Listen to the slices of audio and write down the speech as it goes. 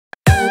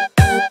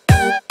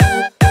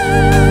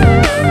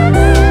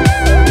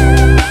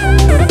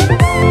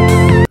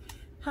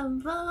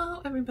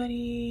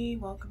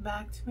welcome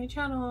back to my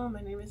channel.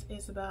 My name is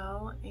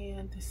Isabel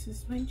and this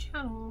is my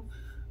channel.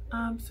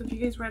 So if you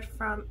guys read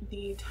from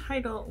the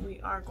title, we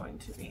are going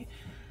to be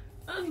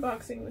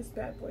unboxing this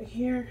bad boy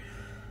here.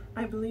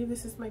 I believe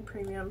this is my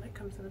premium. It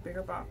comes in a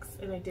bigger box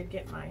and I did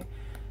get my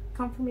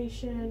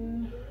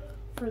confirmation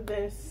for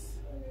this.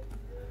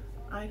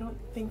 I don't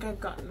think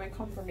I've gotten my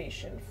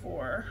confirmation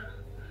for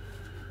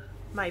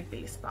my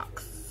base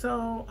box.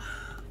 So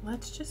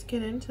let's just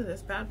get into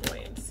this bad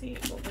boy and see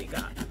what we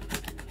got.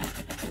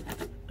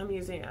 I'm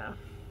using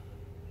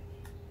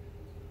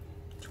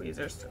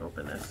tweezers to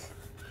open this.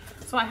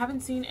 So I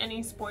haven't seen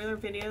any spoiler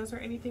videos or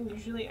anything.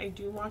 Usually I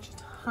do watch a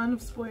ton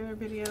of spoiler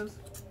videos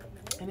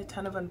and a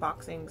ton of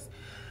unboxings,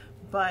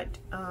 but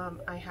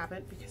I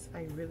haven't because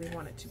I really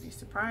wanted to be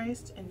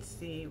surprised and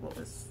see what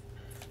was,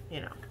 you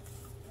know,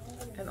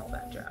 and all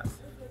that jazz.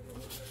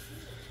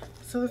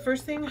 So the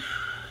first thing,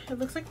 it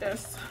looks like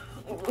this.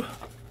 Ugh.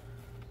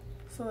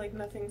 So like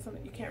nothing, so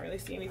that you can't really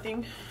see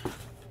anything.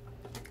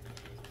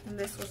 And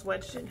this was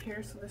wedged in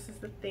here, so this is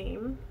the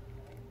theme.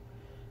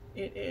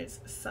 It is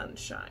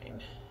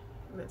sunshine,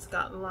 and it's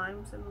got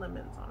limes and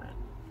lemons on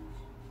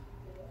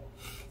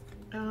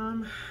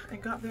it. I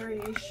got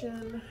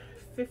variation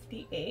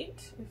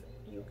 58 if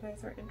you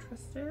guys are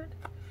interested,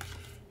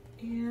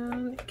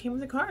 and it came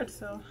with a card,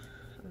 so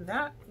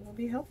that will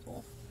be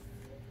helpful.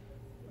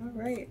 All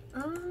right,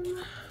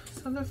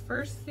 so the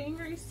first thing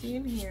I see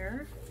in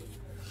here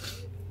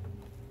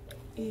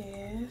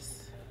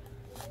is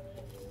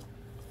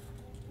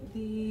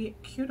the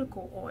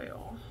cuticle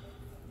oil.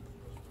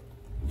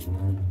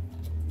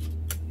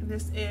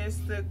 This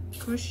is the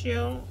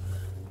Cuscio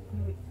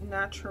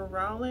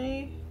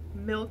Naturale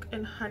Milk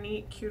and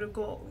Honey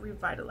Cuticle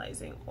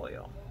Revitalizing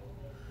Oil.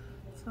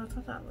 So that's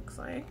what that looks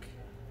like.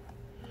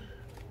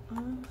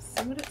 Let's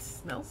see what it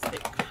smells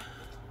like.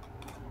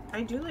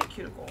 I do like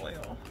cuticle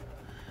oil.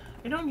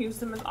 I don't use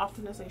them as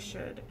often as I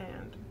should,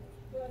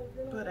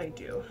 but I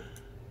do.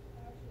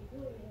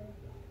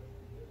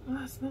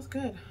 Oh, it smells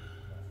good.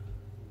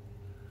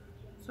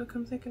 So it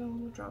comes like in a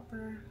little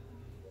dropper,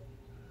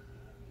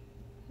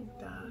 like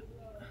that.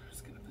 I'm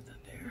just gonna put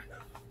that there.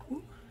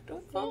 Ooh,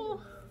 don't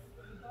fall.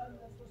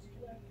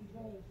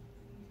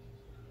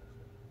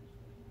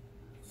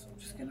 So I'm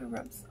just gonna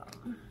rub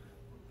some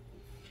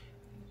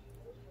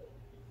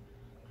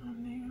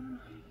on there.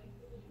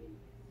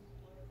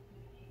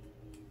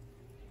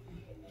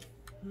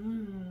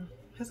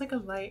 Has like a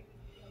light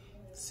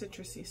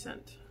citrusy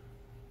scent.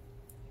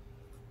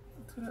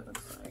 That's what it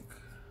looks like.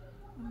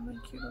 My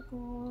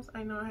cuticles.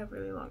 I know I have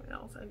really long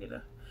nails. I need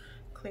to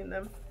clean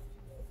them.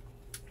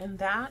 And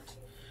that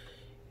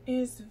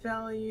is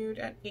valued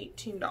at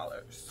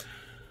 $18.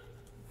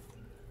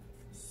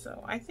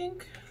 So I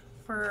think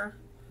for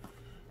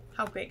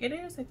how big it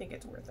is, I think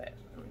it's worth it.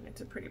 I mean,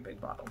 it's a pretty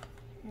big bottle.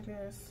 It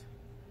is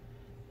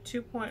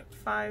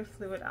 2.5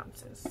 fluid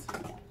ounces.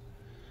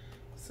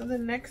 So the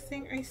next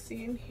thing I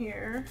see in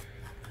here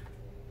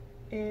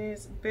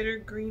is Bitter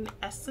Green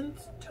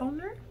Essence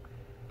Toner.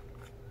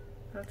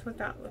 That's what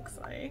that looks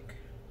like.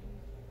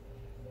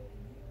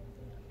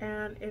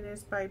 And it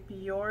is by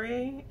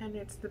Biore, and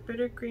it's the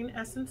Bitter Green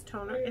Essence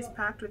Toner. Is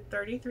packed with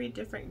 33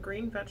 different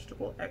green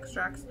vegetable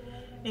extracts,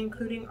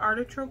 including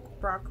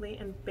artichoke, broccoli,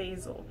 and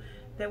basil,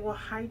 that will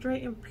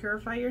hydrate and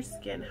purify your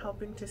skin,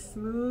 helping to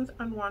smooth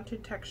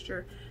unwanted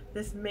texture.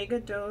 This mega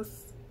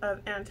dose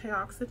of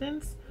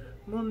antioxidants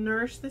will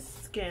nourish the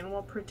skin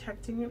while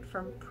protecting it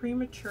from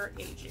premature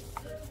aging.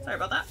 Sorry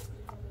about that.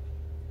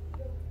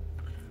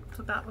 That's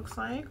what that looks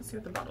like. Let's see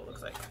what the bottle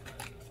looks like.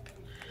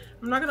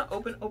 I'm not gonna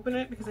open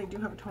it because I do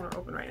have a toner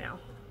open right now.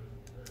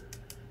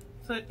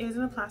 So it is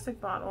in a plastic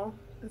bottle.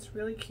 It's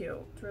really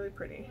cute. It's really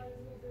pretty.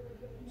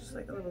 Just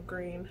like a little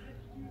green.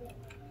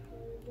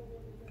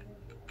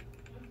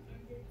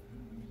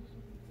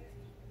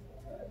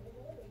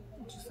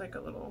 Just like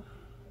a little.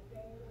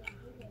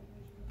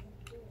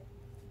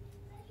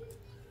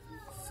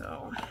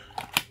 So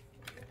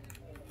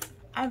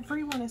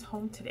everyone is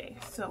home today.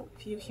 So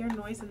if you hear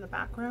noise in the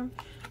background,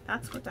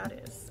 that's what that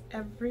is.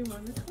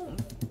 Everyone is home.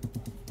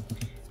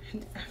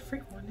 And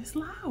everyone is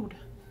loud.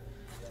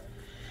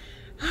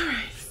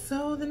 Alright,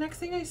 so the next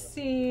thing I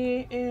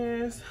see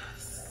is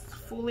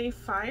Fully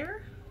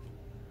Fire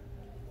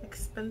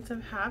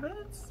Expensive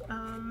Habits.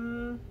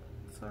 So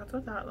that's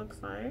what that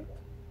looks like.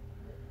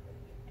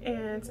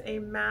 It's a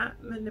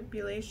matte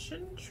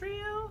manipulation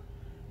trio.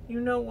 You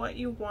know what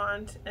you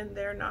want and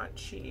they're not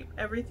cheap.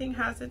 Everything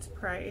has its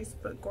price,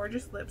 but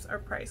gorgeous lips are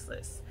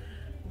priceless.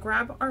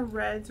 Grab our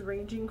reds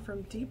ranging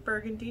from deep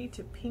burgundy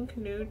to pink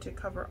nude to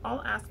cover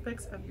all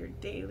aspects of your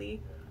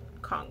daily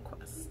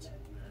conquest.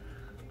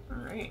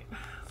 Alright,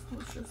 so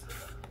let's just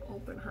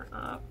open her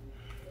up.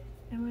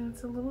 And then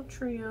it's a little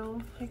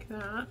trio like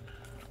that.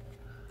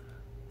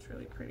 It's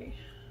really pretty.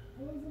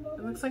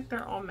 It looks like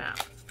they're all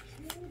matte.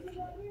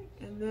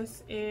 And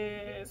this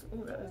is,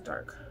 oh, that is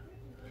dark.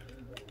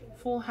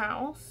 Full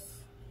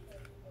House.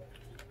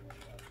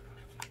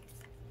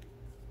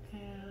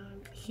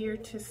 And Here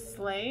to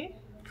Slay.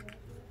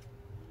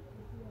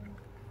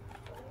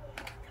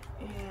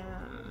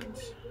 And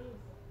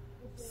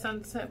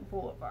Sunset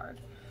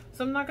Boulevard.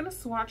 So I'm not going to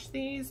swatch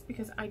these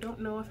because I don't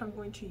know if I'm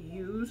going to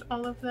use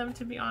all of them,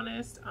 to be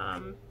honest.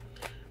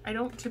 I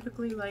don't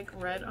typically like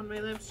red on my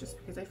lips just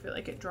because I feel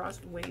like it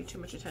draws way too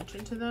much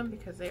attention to them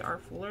because they are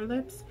fuller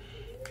lips.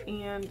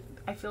 And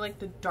I feel like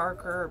the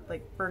darker,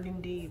 like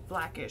burgundy,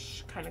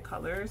 blackish kind of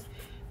colors,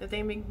 that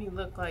they make me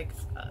look like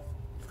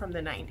from the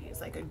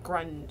 90s, like a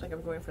grunge, like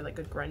I'm going for like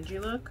a grungy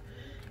look.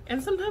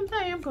 And sometimes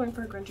I am going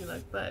for a grungy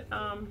look, but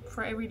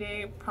for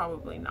everyday,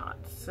 probably not.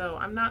 So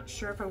I'm not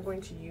sure if I'm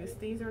going to use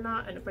these or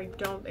not, and if I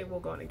don't, they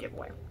will go in a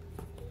giveaway.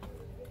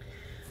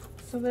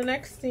 So the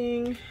next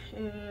thing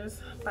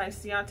is by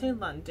Ciate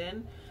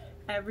London,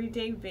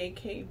 Everyday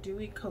Vacay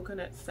Dewy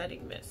Coconut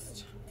Setting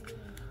Mist.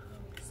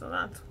 So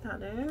that's what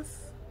that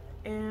is.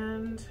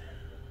 And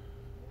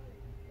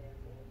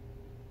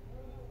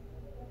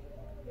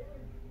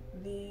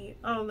the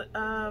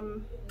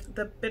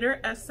bitter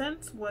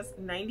essence was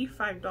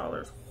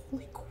 $95.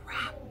 Holy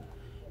crap,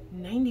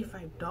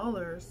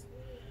 $95.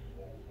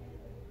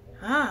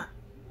 Ah.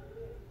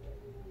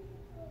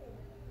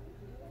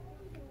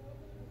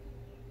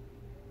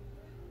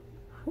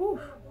 Whew.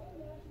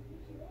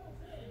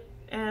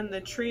 And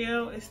the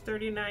trio is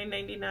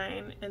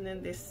 $39.99, and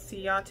then the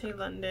Ciate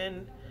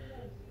London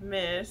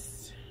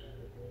mist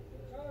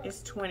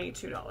is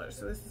 $22.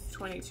 So this is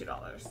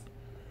 $22.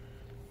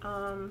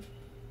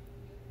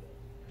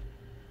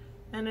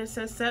 And it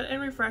says set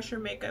and refresh your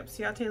makeup.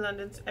 Ciate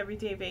London's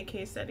Everyday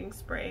Vacay Setting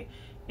Spray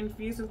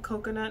infused with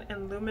coconut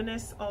and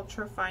luminous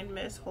ultra fine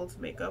mist holds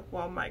makeup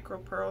while micro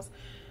pearls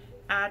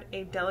add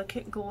a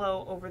delicate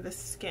glow over the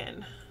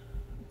skin.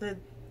 The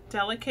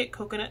delicate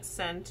coconut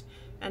scent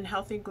and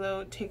healthy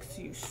glow takes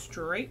you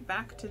straight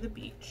back to the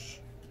beach.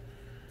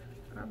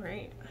 All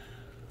right,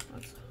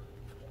 let's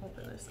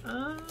open this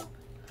up.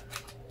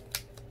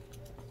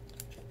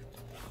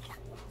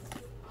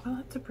 Oh,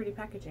 that's a pretty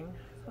packaging.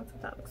 That's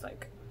what that looks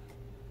like.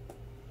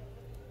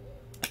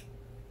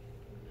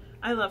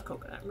 I love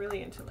coconut. I'm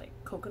really into like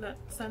coconut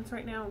scents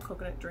right now and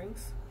coconut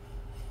drinks.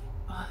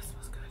 Oh, that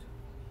smells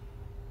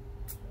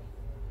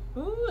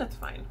good. Ooh, that's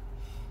fine.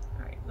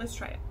 All right, let's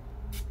try it.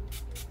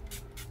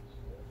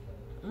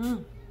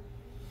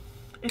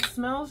 It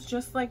smells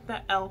just like the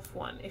e.l.f.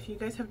 one. If you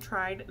guys have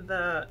tried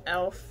the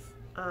e.l.f.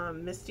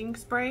 misting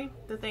spray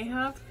that they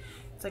have,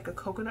 it's like a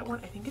coconut one.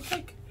 I think it's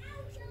like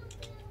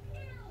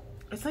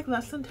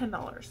less than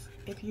 $10.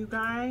 If you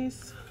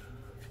guys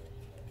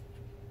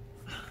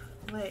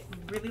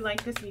really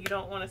like this and you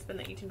don't want to spend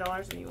the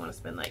 $18 and you want to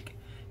spend like,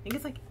 I think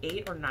it's like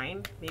 $8 or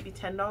 $9, maybe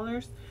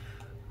 $10.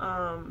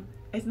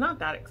 It's not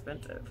that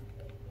expensive.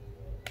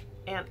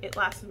 And it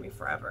lasted me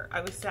forever.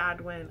 I was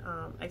sad when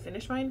I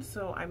finished mine,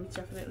 so I'm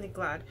definitely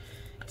glad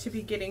to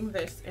be getting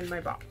this in my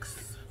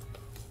box.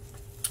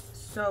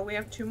 So we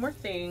have two more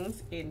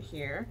things in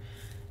here.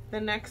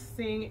 The next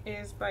thing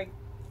is by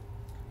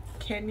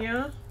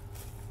Kenya.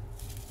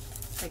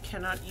 I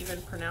cannot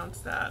even pronounce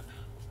that.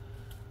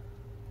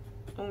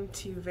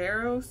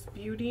 Ontiveros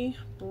Beauty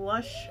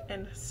Blush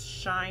and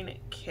Shine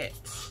Kit.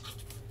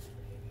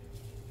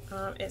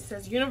 It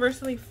says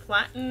universally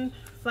flattening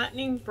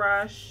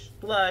blush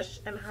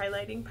and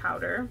highlighting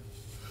powder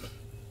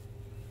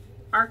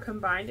are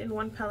combined in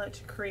one palette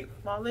to create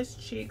flawless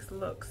cheeks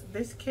looks.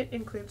 This kit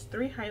includes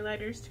 3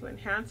 highlighters to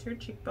enhance your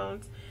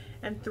cheekbones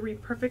and 3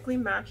 perfectly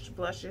matched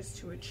blushes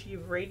to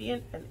achieve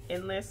radiant and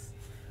endless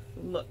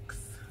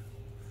looks.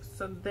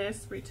 So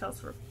this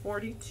retails for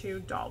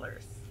 $42.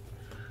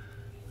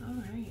 All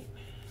right.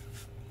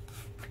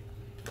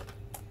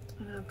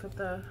 And I'll put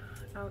the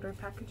outer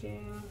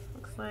packaging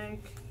looks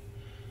like,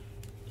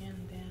 and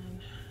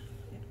then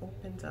it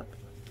opens up.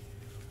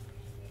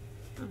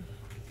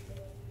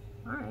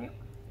 All right,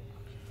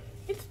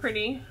 it's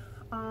pretty.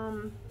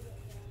 I'll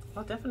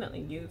definitely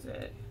use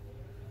it,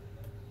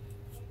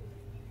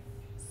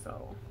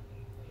 so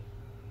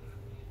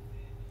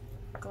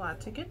glad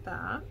to get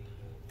that.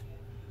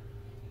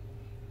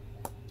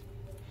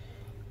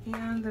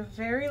 And the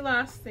very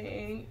last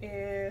thing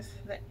is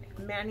the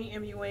Manny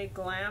MUA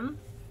Glam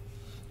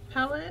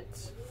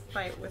palette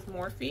with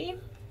Morphe,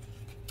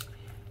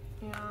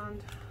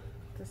 and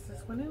this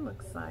is what it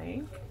looks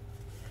like.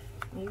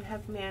 You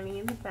have Manny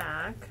in the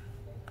back.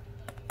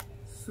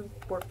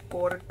 Super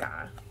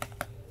Gorga.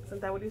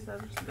 Isn't that what he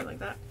says? Or something like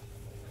that.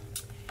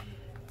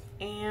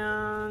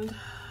 And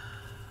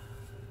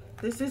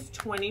this is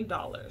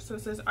 $20. So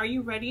it says, are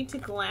you ready to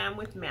glam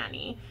with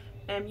Manny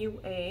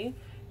MUA?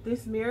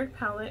 This mirrored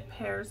palette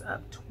pairs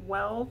up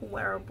 12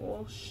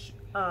 wearable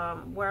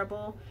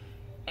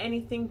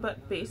anything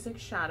but basic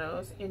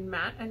shadows in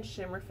matte and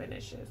shimmer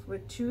finishes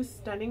with 2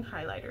 stunning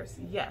highlighters.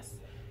 Yes,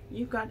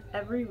 you've got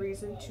every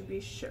reason to be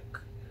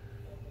shook.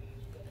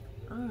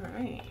 All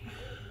right.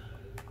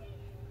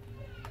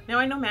 Now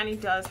I know Manny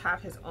does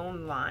have his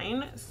own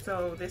line,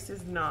 so this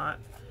is not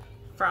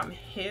from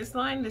his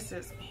line. This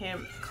is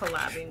him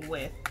collabing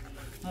with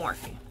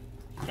Morphe.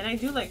 And I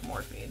do like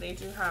Morphe. They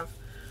do have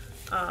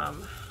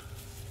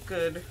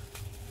good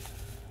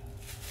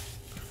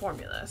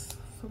formulas.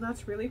 So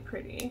that's really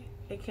pretty.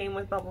 It came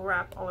with bubble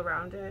wrap all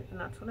around it, and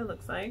that's what it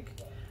looks like.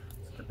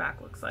 So the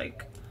back looks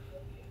like.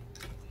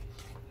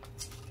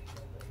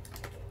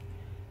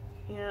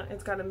 And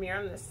it's got a mirror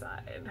on this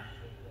side.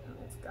 And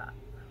it's got,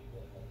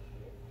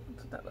 that's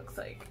what that looks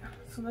like.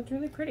 So that's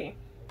really pretty.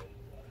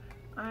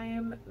 I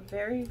am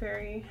very,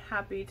 very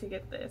happy to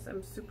get this.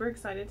 I'm super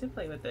excited to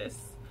play with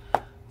this.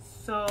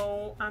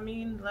 So, I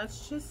mean,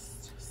 let's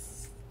just,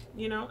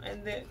 you know,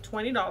 and the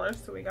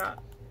 $20. So we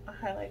got a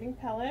highlighting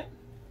palette.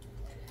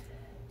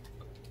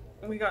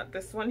 We got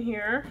this one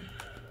here.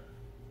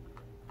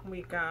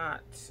 We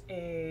got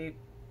a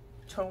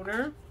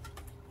toner.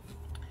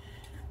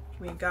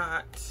 We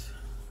got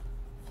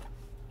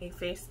a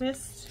face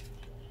mist.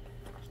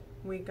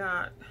 We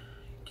got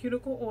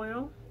cuticle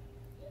oil.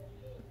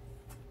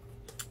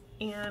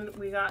 And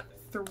we got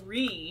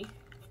three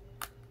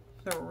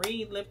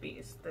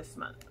lippies this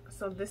month.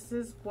 So this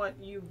is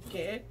what you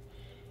get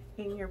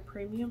in your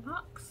premium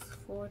box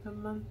for the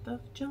month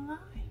of July.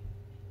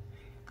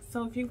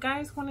 So if you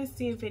guys want to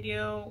see a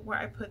video where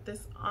I put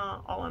this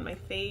all on my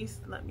face,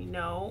 let me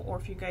know. Or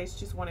if you guys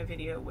just want a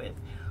video with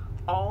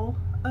all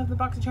of the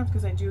Boxycharms,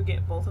 because I do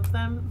get both of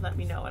them, let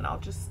me know, and I'll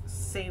just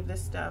save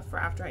this stuff for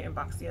after I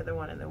unbox the other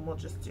one, and then we'll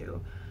just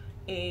do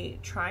a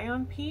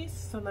try-on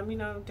piece. So let me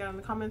know down in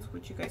the comments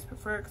what you guys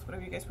prefer, because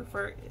whatever you guys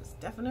prefer is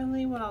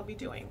definitely what I'll be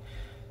doing.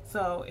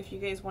 So if you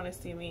guys want to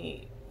see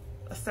me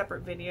a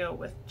separate video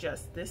with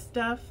just this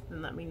stuff,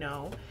 then let me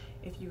know.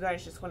 If you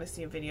guys just want to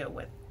see a video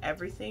with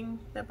everything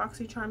that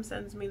Boxycharm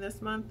sends me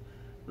this month,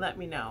 let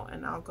me know,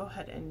 and I'll go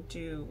ahead and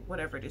do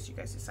whatever it is you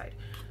guys decide.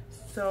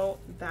 So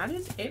that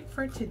is it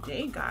for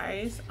today,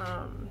 guys.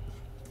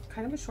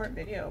 Kind of a short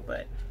video,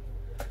 but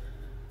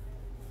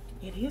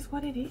it is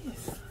what it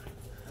is.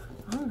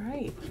 All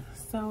right,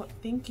 so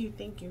thank you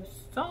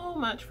so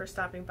much for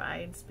stopping by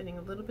and spending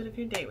a little bit of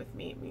your day with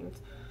me. It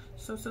means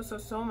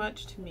so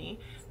much to me.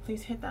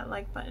 Please hit that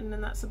like button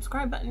and that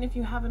subscribe button if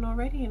you haven't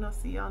already, and I'll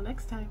see y'all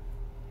next time.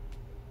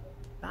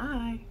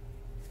 Bye.